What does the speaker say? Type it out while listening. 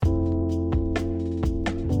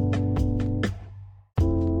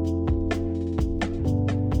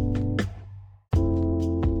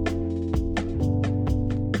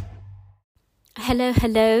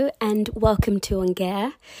Hello, and welcome to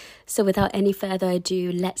Ongair. So without any further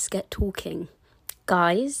ado, let's get talking.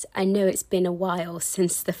 Guys, I know it's been a while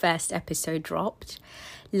since the first episode dropped.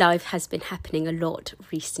 Life has been happening a lot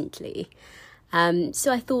recently.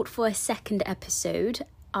 So I thought for a second episode,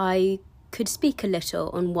 I could speak a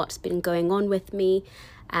little on what's been going on with me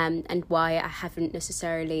and why I haven't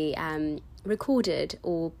necessarily recorded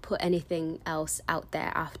or put anything else out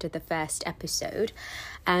there after the first episode.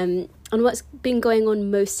 And what's been going on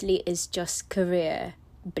mostly is just career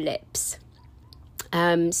blips.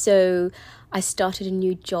 So I started a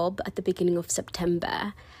new job at the beginning of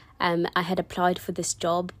September. I had applied for this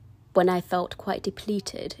job when I felt quite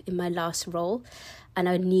depleted in my last role, and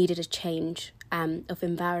I needed a change of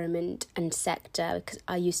environment and sector because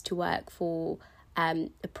I used to work for a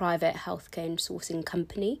private healthcare insourcing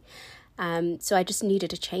company. So I just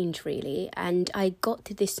needed a change, really. And I got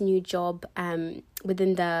to this new job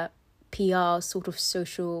within the PR sort of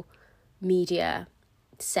social media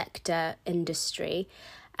sector industry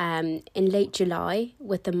in late July,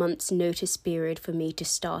 with a month's notice period for me to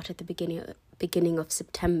start at the beginning of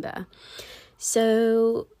September.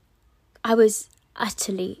 So I was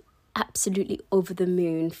absolutely over the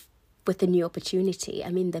moon with the new opportunity. I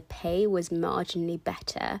mean, the pay was marginally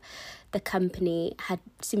better. The company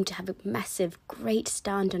seemed to have a great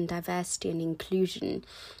stand on diversity and inclusion,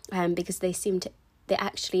 because they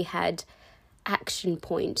actually had action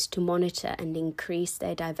points to monitor and increase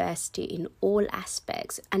their diversity in all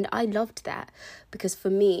aspects. And I loved that, because for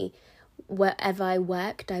me, wherever I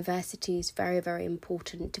work, diversity is very, very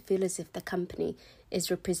important, to feel as if the company is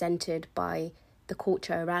represented by the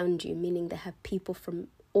culture around you, meaning they have people from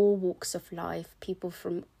all walks of life, people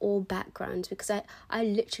from all backgrounds, because I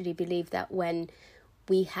literally believe that when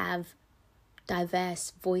we have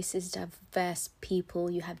diverse voices, diverse people,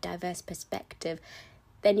 you have diverse perspective,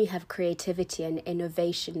 then you have creativity and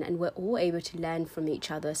innovation, and we're all able to learn from each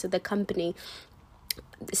other. So the company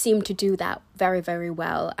seemed to do that very, very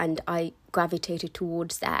well, and I gravitated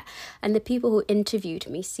towards that. And the people who interviewed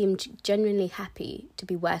me seemed genuinely happy to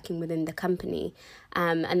be working within the company.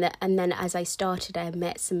 And then as I started, I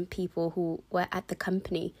met some people who were at the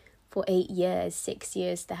company for 8 years, 6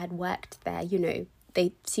 years, that had worked there. You know,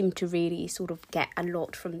 they seemed to really sort of get a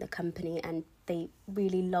lot from the company, and they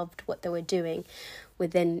really loved what they were doing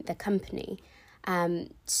within the company.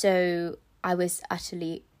 So I was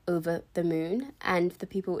utterly over the moon, and the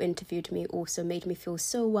people who interviewed me also made me feel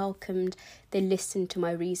so welcomed. They listened to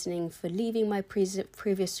my reasoning for leaving my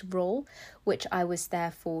previous role, which I was there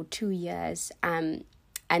for 2 years, and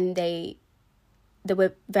they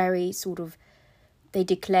were very sort of, they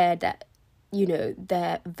declared that, you know,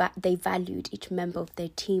 they valued each member of their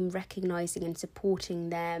team, recognizing and supporting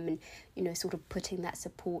them, and, you know, sort of putting that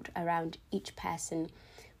support around each person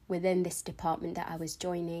within this department that I was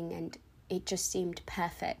joining, and it just seemed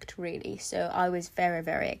perfect, really. So I was very,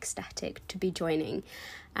 very ecstatic to be joining,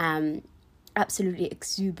 absolutely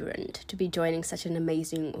exuberant to be joining such an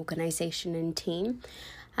amazing organisation and team.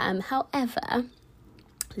 However,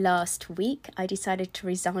 last week I decided to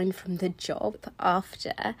resign from the job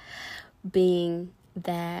after being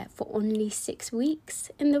there for only 6 weeks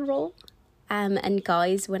in the role. And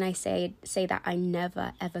guys, when I say that, I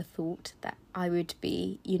never ever thought that I would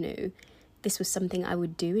be, you know, this was something I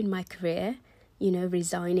would do in my career, you know,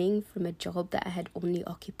 resigning from a job that I had only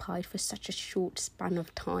occupied for such a short span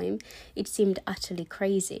of time. It seemed utterly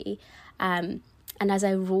crazy. And as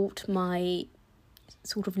I wrote my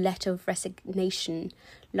sort of letter of resignation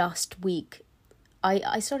last week,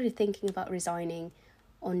 I started thinking about resigning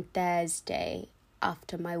on Thursday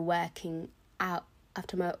after working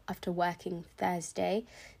Thursday.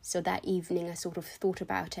 So that evening I sort of thought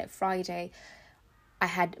about it. Friday I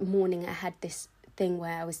had this thing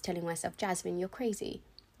where I was telling myself, Jasmine, you're crazy.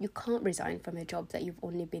 You can't resign from a job that you've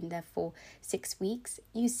only been there for 6 weeks.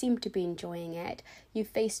 You seem to be enjoying it. You've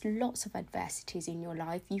faced lots of adversities in your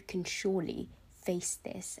life. You can surely face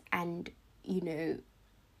this and, you know,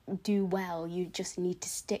 do well. You just need to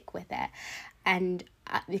stick with it. And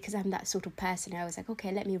because I'm that sort of person, I was like,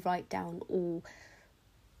 okay, let me write down all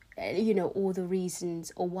the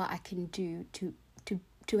reasons, or what I can do to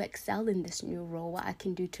excel in this new role, what I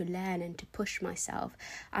can do to learn and to push myself.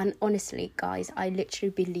 And honestly, guys, I literally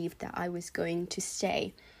believed that I was going to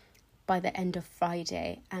stay by the end of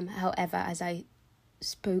Friday. However, as I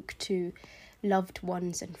spoke to loved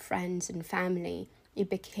ones and friends and family, it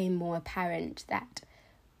became more apparent that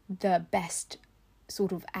the best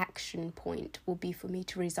sort of action point will be for me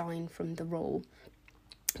to resign from the role,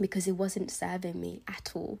 because it wasn't serving me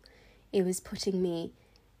at all. It was putting me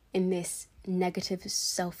in this negative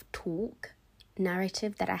self-talk,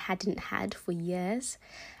 narrative that I hadn't had for years.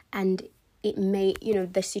 And it made,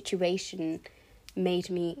 the situation made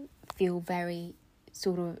me feel very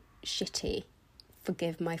sort of shitty,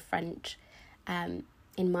 forgive my French,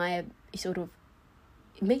 in my sort of,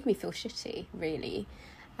 it made me feel shitty, really.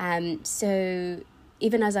 So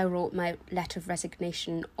even as I wrote my letter of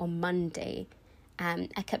resignation on Monday,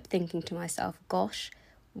 I kept thinking to myself, gosh,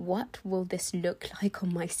 what will this look like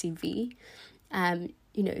on my CV?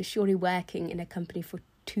 Surely working in a company for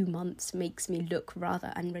 2 months makes me look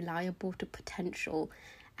rather unreliable to potential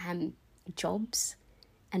jobs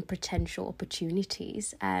and potential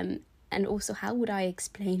opportunities. And also, how would I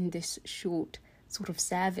explain this short sort of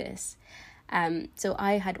service? So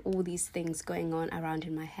I had all these things going on around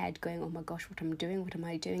in my head, going, oh my gosh, what am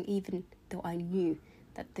I doing? Even though I knew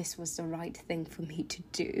that this was the right thing for me to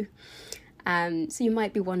do. So you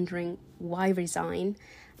might be wondering, why resign?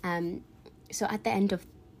 So at the end of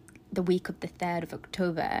the week of the 3rd of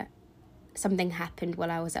October, something happened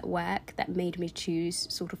while I was at work that made me choose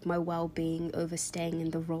sort of my well-being over staying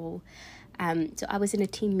in the role. So I was in a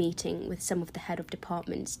team meeting with some of the head of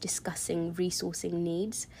departments discussing resourcing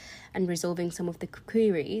needs and resolving some of the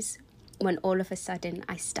queries when all of a sudden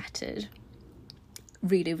I stuttered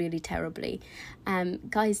really, really terribly.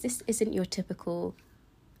 Guys, this isn't your typical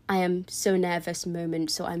I am so nervous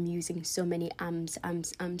moment, so I'm using so many ums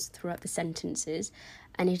throughout the sentences.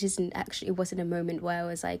 And it wasn't a moment where I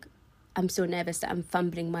was like, I'm so nervous that I'm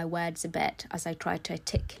fumbling my words a bit as I try to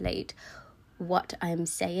articulate what I'm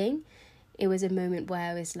saying. It was a moment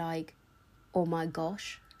where I was like, oh my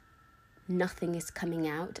gosh, nothing is coming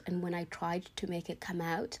out. And when I tried to make it come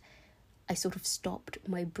out, I sort of stopped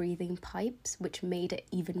my breathing pipes, which made it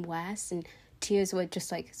even worse. And tears were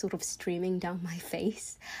just like sort of streaming down my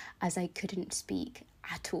face as I couldn't speak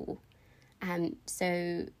at all.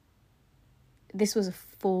 So this was a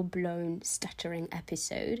full-blown stuttering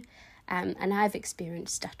episode. And I've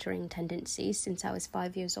experienced stuttering tendencies since I was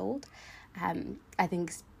 5 years old. I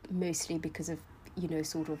think mostly because of,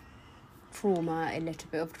 sort of trauma, a little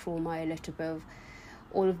bit of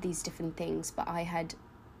all of these different things. But I had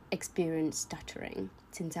experienced stuttering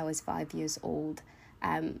since I was 5 years old,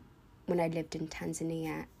 when I lived in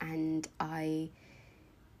Tanzania. And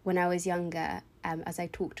when I was younger, as I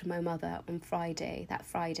talked to my mother on that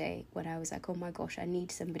Friday, when I was like, oh my gosh, I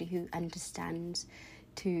need somebody who understands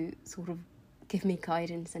to sort of give me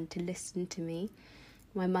guidance and to listen to me.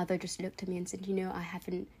 My mother just looked at me and said,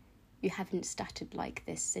 you haven't stuttered like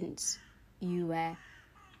this since you were,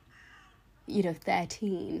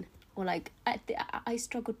 13. Or like, I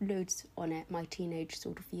struggled loads on it, my teenage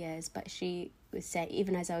sort of years. But she was saying,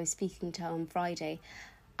 even as I was speaking to her on Friday,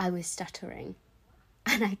 I was stuttering.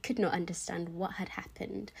 And I could not understand what had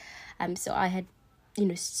happened. So I had,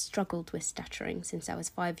 struggled with stuttering since I was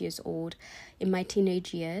 5 years old. In my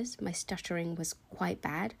teenage years, my stuttering was quite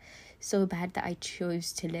bad. So bad that I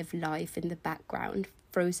chose to live life in the background,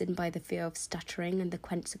 frozen by the fear of stuttering and the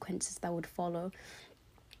consequences that would follow.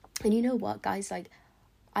 And you know what, guys, like,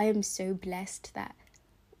 I am so blessed that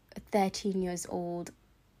at 13 years old,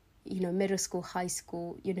 middle school, high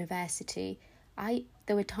school, university,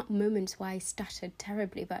 there were moments where I stuttered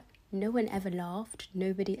terribly, but no one ever laughed.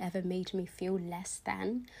 Nobody ever made me feel less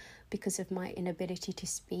than because of my inability to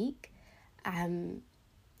speak.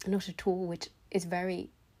 Not at all, which is very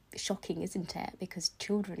shocking, isn't it? Because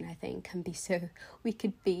children, I think, can be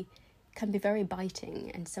very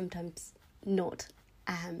biting and sometimes not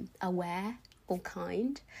aware or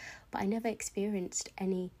kind. But I never experienced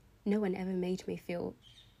no one ever made me feel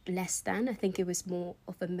less than. I think it was more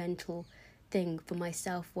of a mental thing for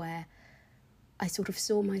myself, where I sort of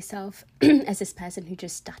saw myself as this person who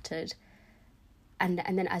just stuttered, and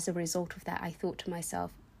then as a result of that, I thought to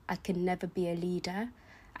myself, I can never be a leader.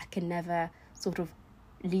 I can never sort of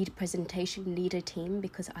lead a team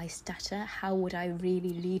because I stutter. How would I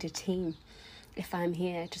really lead a team if I'm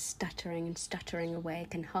here just stuttering away,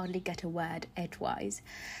 can hardly get a word edgewise?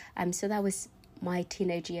 So that was my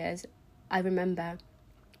teenage years. I remember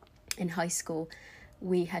in high school,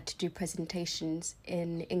 we had to do presentations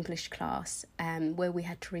in English class, where we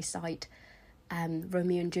had to recite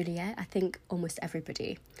Romeo and Juliet. I think almost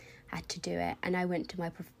everybody had to do it. And I went to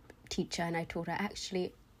my teacher and I told her,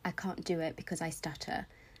 actually, I can't do it because I stutter.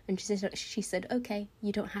 And she said, okay,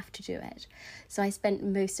 you don't have to do it. So I spent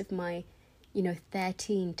most of my,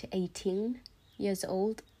 13 to 18 years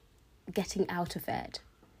old getting out of it,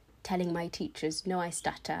 telling my teachers, no, I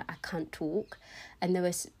stutter, I can't talk. And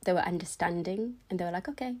they were understanding, and they were like,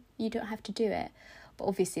 okay, you don't have to do it. But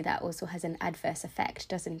obviously that also has an adverse effect,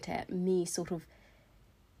 doesn't it? Me sort of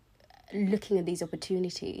looking at these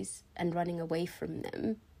opportunities and running away from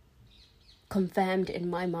them confirmed in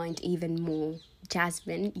my mind even more,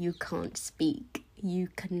 Jasmine, you can't speak. You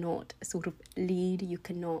cannot sort of lead. You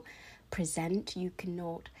cannot present. You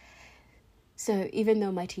cannot. So even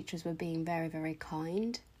though my teachers were being very, very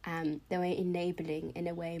kind, they were enabling, in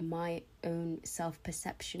a way, my own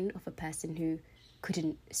self-perception of a person who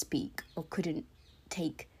couldn't speak or couldn't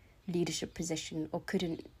take leadership position or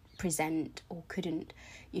couldn't present or couldn't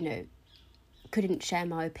share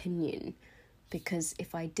my opinion, because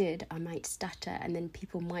if I did, I might stutter and then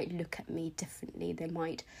people might look at me differently. They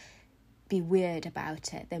might be weird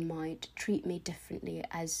about it. They might treat me differently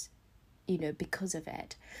because of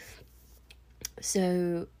it.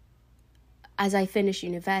 So as I finished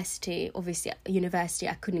university,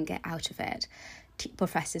 I couldn't get out of it.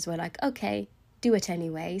 Professors were like, okay, do it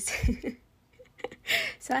anyways.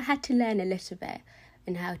 So I had to learn a little bit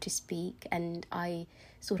in how to speak, and I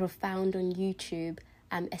sort of found on YouTube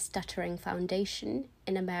a stuttering foundation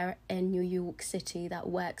in New York City that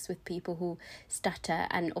works with people who stutter.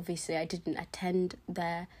 And obviously I didn't attend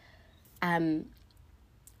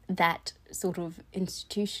that sort of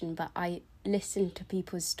institution, but I listened to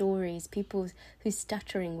people's stories, people whose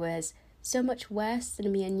stuttering was so much worse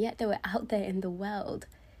than me, and yet they were out there in the world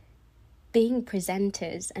being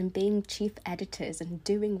presenters and being chief editors and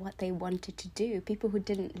doing what they wanted to do. People who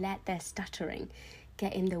didn't let their stuttering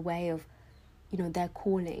get in the way of their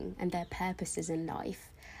calling and their purposes in life.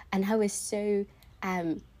 And I was so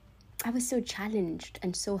challenged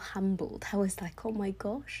and so humbled. I was like, oh my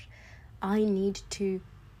gosh, I need to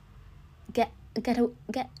get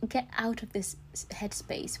out of this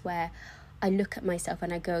headspace where I look at myself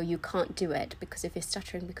and I go, you can't do it because if you're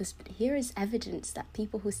stuttering, because here is evidence that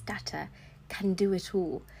people who stutter can do it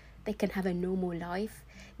all. They can have a normal life.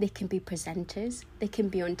 They can be presenters. They can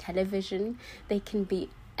be on television. They can be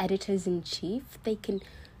editors-in-chief. They can,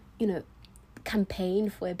 campaign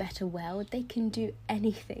for a better world. They can do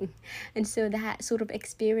anything. And so that sort of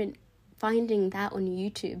experience, finding that on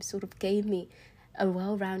YouTube, sort of gave me a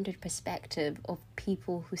well-rounded perspective of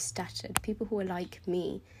people who stuttered, people who were like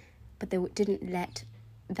me, but they didn't let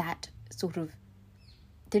their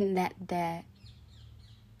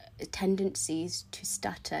tendencies to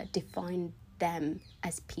stutter define them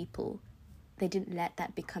as people. They didn't let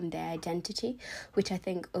that become their identity, which I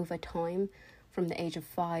think over time, from the age of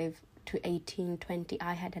 5 to 18, 20,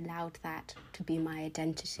 I had allowed that to be my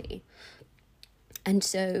identity. And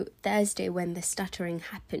so Thursday, when the stuttering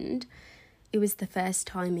happened, it was the first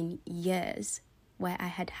time in years where I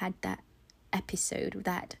had that episode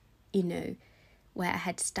that, where I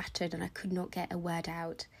had stuttered and I could not get a word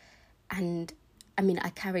out. And I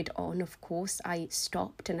carried on, of course. I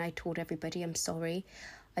stopped and I told everybody, I'm sorry.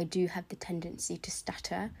 I do have the tendency to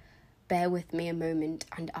stutter. Bear with me a moment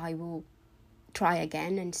and I will try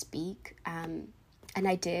again and speak. And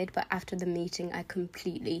I did, but after the meeting, I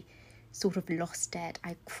completely sort of lost it.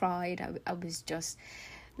 I cried. I was just,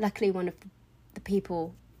 luckily one of the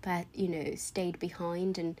people that, stayed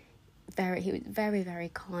behind, and he was very,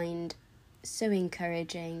 very kind, so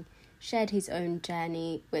encouraging, shared his own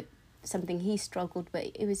journey with something he struggled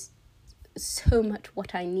with. It was so much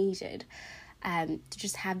what I needed, to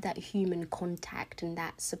just have that human contact and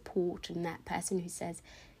that support, and that person who says,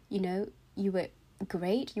 you were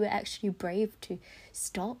great, you were actually brave to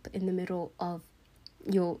stop in the middle of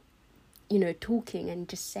your, talking and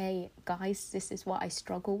just say, guys, this is what I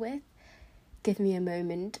struggle with. Give me a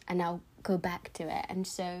moment and I'll go back to it. And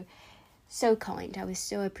so kind. I was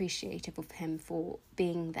so appreciative of him for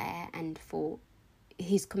being there and for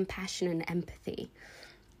his compassion and empathy.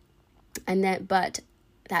 But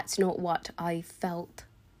that's not what I felt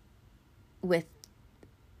with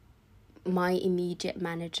my immediate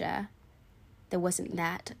manager. There wasn't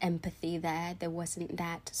that empathy there. There wasn't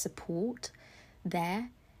that support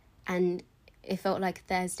there. And it felt like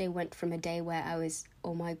Thursday went from a day where I was,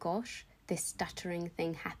 oh my gosh, this stuttering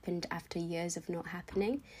thing happened after years of not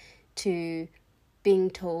happening, to being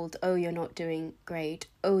told, oh, you're not doing great,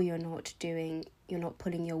 oh, you're not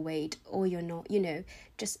pulling your weight, or you're not,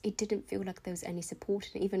 just, it didn't feel like there was any support.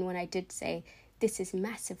 And even when I did say, this is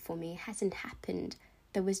massive for me, it hasn't happened,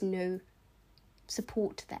 there was no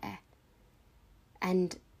support there.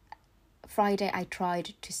 And Friday I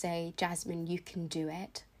tried to say, Jasmine, you can do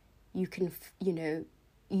it. You can,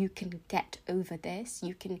 you can get over this.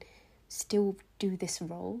 You can still do this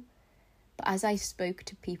role. But as I spoke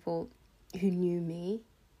to people who knew me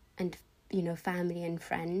and, family and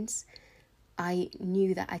friends, I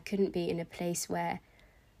knew that I couldn't be in a place where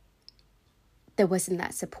there wasn't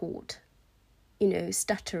that support.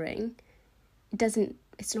 Stuttering,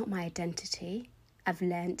 it's not my identity. I've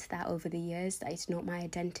learnt that over the years, that it's not my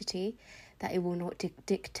identity. that it will not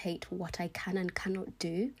dictate what I can and cannot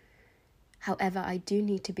do. However, I do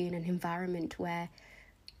need to be in an environment where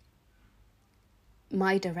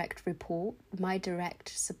my direct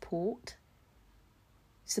support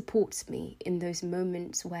supports me in those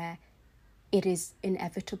moments where it is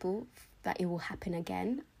inevitable that it will happen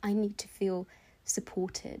again. I need to feel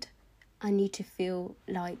supported. I need to feel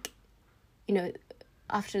like,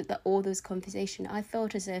 after all those conversations, I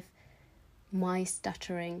felt as if my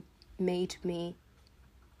stuttering made me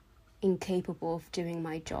incapable of doing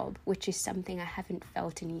my job, which is something I haven't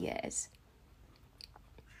felt in years.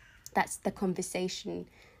 That's the conversation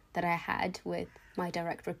that I had with my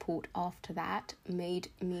direct report after that made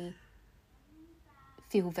me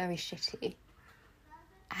feel very shitty.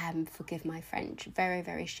 Forgive my French, very,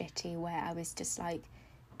 very shitty, where I was just like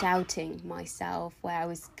doubting myself, where I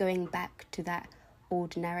was going back to that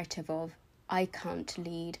old narrative of I can't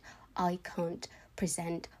lead, I can't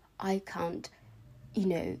present, I can't,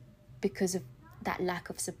 because of that lack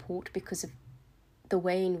of support, because of the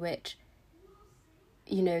way in which,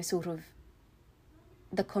 sort of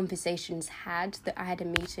the conversations that I had a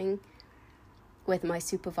meeting with my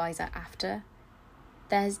supervisor after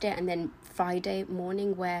Thursday and then Friday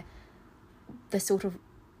morning, where the sort of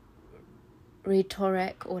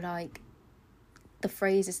rhetoric or like the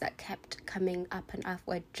phrases that kept coming up and up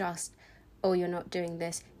were just, oh, you're not doing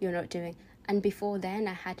this, you're not doing. And before then,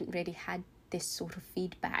 I hadn't really had this sort of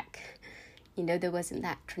feedback. There wasn't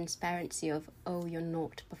that transparency of, oh, you're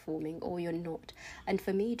not performing, or you're not. And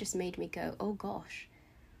for me, it just made me go, oh gosh,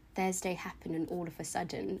 Thursday happened and all of a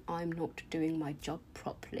sudden I'm not doing my job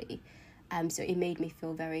properly. So it made me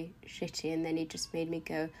feel very shitty, and then it just made me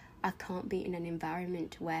go, I can't be in an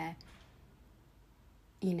environment where,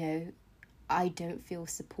 I don't feel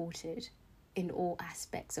supported in all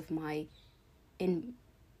aspects of my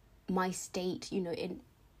state,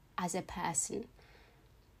 as a person.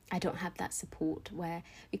 I don't have that support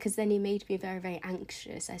because then it made me very, very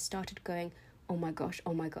anxious. I started going, oh my God,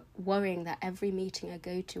 worrying that every meeting I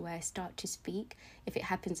go to where I start to speak, if it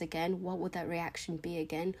happens again, what would that reaction be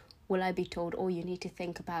again? Will I be told, oh, you need to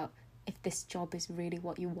think about if this job is really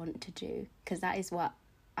what you want to do? Because that is what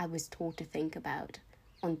I was told to think about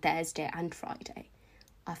on Thursday and Friday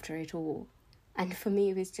after it all. And for me,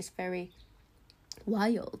 it was just very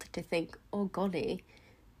wild to think, oh golly,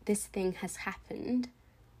 this thing has happened.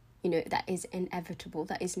 That is inevitable,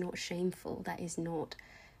 that is not shameful, that is not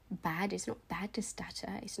bad. It's not bad to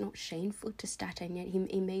stutter, it's not shameful to stutter. And yet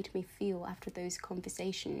he made me feel, after those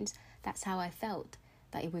conversations, that's how I felt,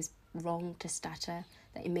 that it was wrong to stutter,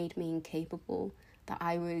 that it made me incapable, that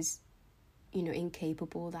I was,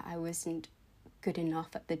 incapable, that I wasn't good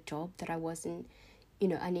enough at the job, that I wasn't,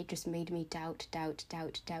 and it just made me doubt.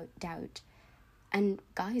 And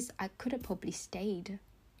guys, I could have probably stayed,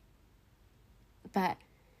 but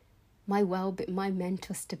my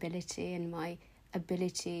mental stability and my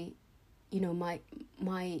ability,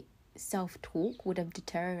 my self-talk would have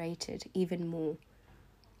deteriorated even more.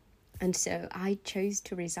 And so I chose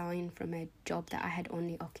to resign from a job that I had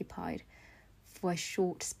only occupied for a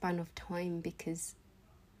short span of time, because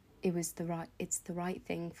it's the right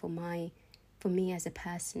thing for me as a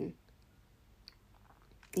person.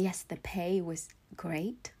 Yes, the pay was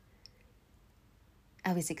great.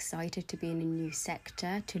 I was excited to be in a new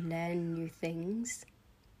sector, to learn new things.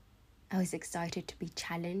 I was excited to be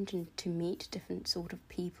challenged and to meet different sort of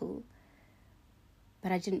people.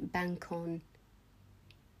 But I didn't bank on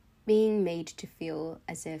being made to feel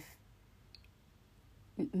as if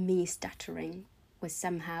me stuttering was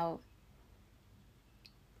somehow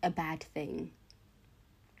a bad thing.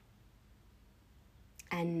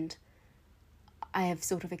 And I have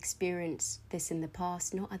sort of experienced this in the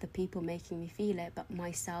past, not other people making me feel it, but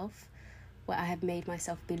myself, where I have made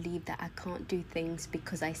myself believe that I can't do things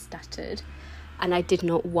because I stuttered. And I did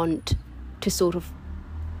not want to sort of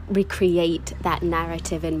recreate that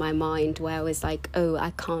narrative in my mind where I was like, oh,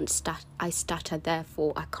 I stutter,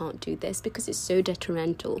 therefore I can't do this, because it's so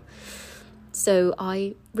detrimental. So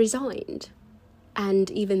I resigned.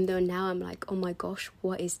 And even though now I'm like, oh my gosh,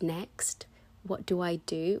 what is next? What do I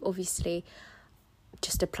do? Obviously,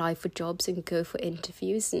 just apply for jobs and go for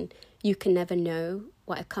interviews, and you can never know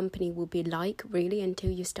what a company will be like really until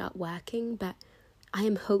you start working. But I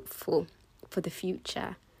am hopeful for the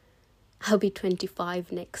future. I'll be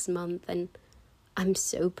 25 next month, and I'm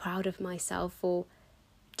so proud of myself for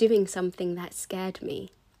doing something that scared me,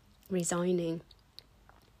 resigning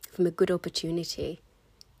from a good opportunity,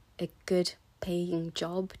 a good paying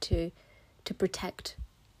job to protect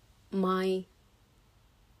my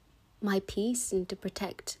peace and to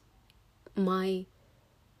protect my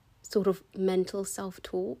sort of mental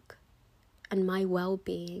self-talk. and my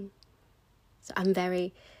well-being. So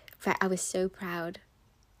I was so proud.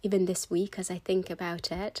 Even this week, as I think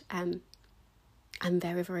about it, I'm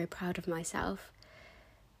very, very proud of myself,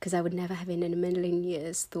 because I would never have in a million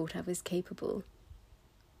years thought I was capable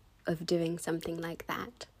of doing something like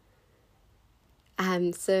that.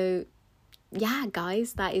 So yeah,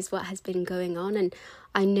 guys, that is what has been going on. And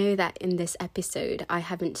I know that in this episode, I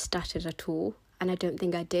haven't stuttered at all. And I don't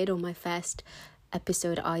think I did on my first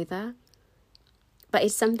episode either. But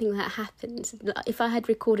it's something that happens. If I had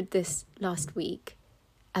recorded this last week,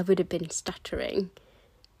 I would have been stuttering.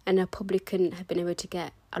 And I probably couldn't have been able to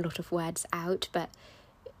get a lot of words out. But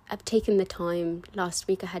I've taken the time. Last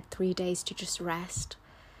week I had 3 days to just rest.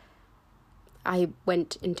 I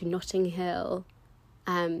went into Notting Hill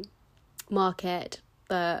market,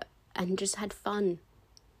 and just had fun.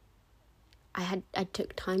 I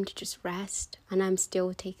took time to just rest, and I'm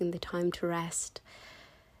still taking the time to rest,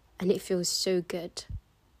 and it feels so good.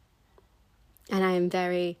 And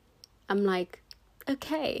I'm like,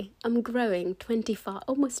 okay, I'm growing, 25,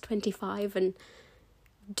 almost 25, and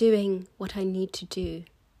doing what I need to do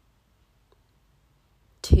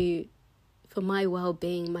for my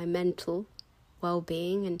well-being, my mental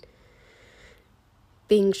well-being, and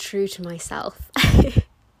being true to myself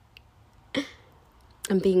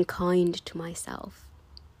and being kind to myself,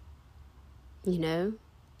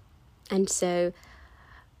 And so,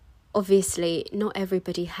 obviously, not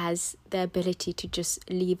everybody has the ability to just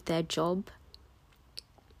leave their job.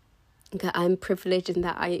 Okay, I'm privileged in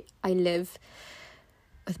that I live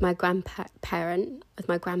with my with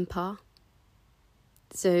my grandpa.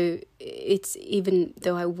 So it's, even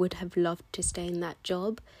though I would have loved to stay in that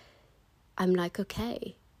job, I'm like,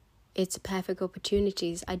 okay, it's a perfect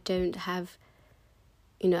opportunities. I don't have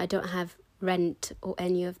rent or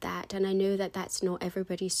any of that. And I know that that's not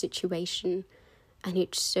everybody's situation. And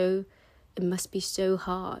it must be so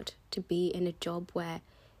hard to be in a job where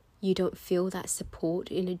you don't feel that support,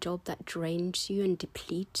 in a job that drains you and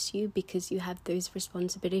depletes you because you have those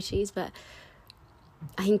responsibilities. But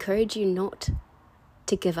I encourage you not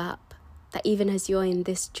to give up. That even as you're in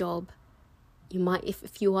this job, you might,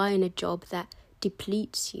 if you are in a job that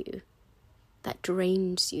depletes you, that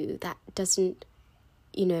drains you, that doesn't,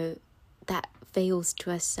 that fails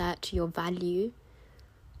to assert your value,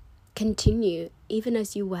 continue. Even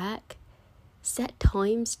as you work, set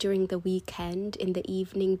times during the weekend, in the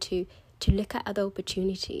evening, to look at other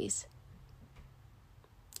opportunities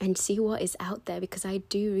and see what is out there, because I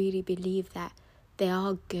do really believe that there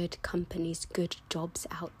are good companies, good jobs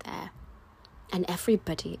out there. And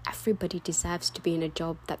everybody deserves to be in a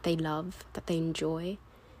job that they love, that they enjoy,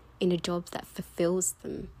 in a job that fulfills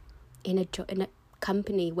them, in a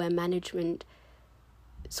company where management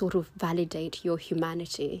sort of validate your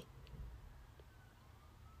humanity.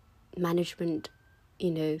 Management,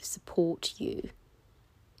 support you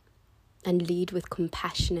and lead with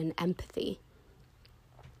compassion and empathy.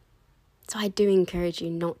 So I do encourage you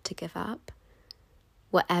not to give up.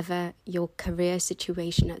 Whatever your career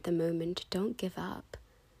situation at the moment, don't give up.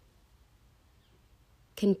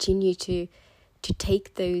 Continue to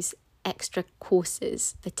take those extra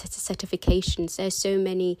courses, the certifications. There's so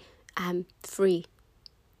many free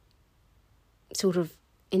sort of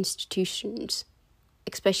institutions,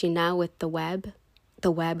 especially now with the web,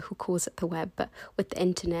 who calls it the web, but with the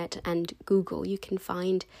internet and Google, you can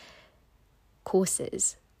find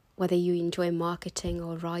courses, whether you enjoy marketing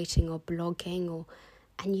or writing or blogging,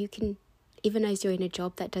 and you can, even as you're in a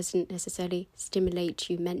job that doesn't necessarily stimulate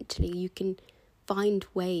you mentally, you can find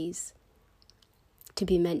ways to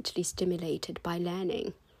be mentally stimulated by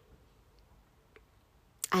learning,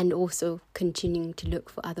 and also continuing to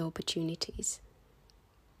look for other opportunities.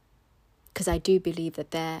 Because I do believe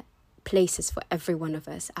that there are places for every one of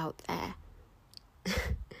us out there.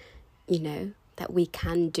 That we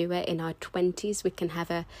can do it in our 20s. We can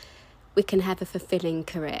have a fulfilling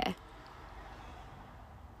career.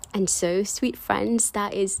 And so, sweet friends,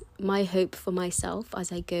 that is my hope for myself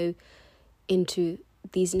as I go into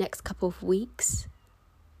these next couple of weeks,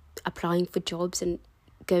 applying for jobs and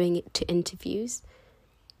going to interviews.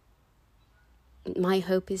 My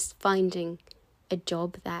hope is finding a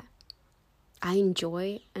job that I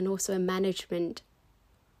enjoy, and also a management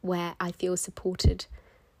where I feel supported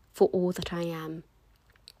for all that I am.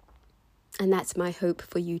 And that's my hope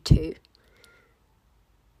for you too,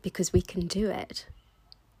 because we can do it.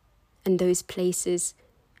 And those places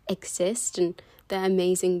exist, and there are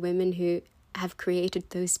amazing women who have created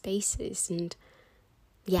those spaces. And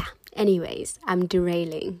yeah, anyways, I'm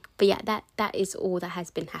derailing. But yeah, that is all that has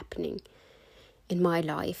been happening in my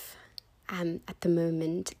life at the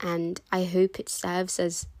moment. And I hope it serves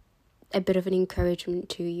as a bit of an encouragement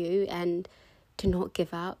to you and to not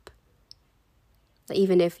give up.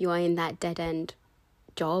 Even if you are in that dead-end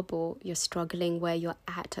job or you're struggling where you're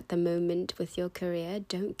at the moment with your career,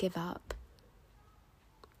 don't give up.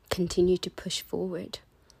 Continue to push forward.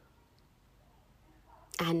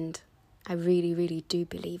 And I really, really do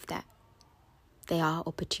believe that there are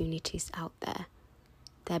opportunities out there.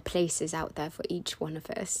 There are places out there for each one of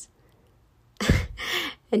us.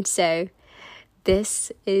 And so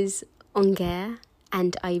this is Onger,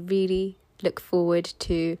 and I really look forward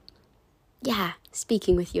to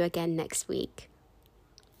speaking with you again next week.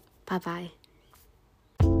 Bye-bye.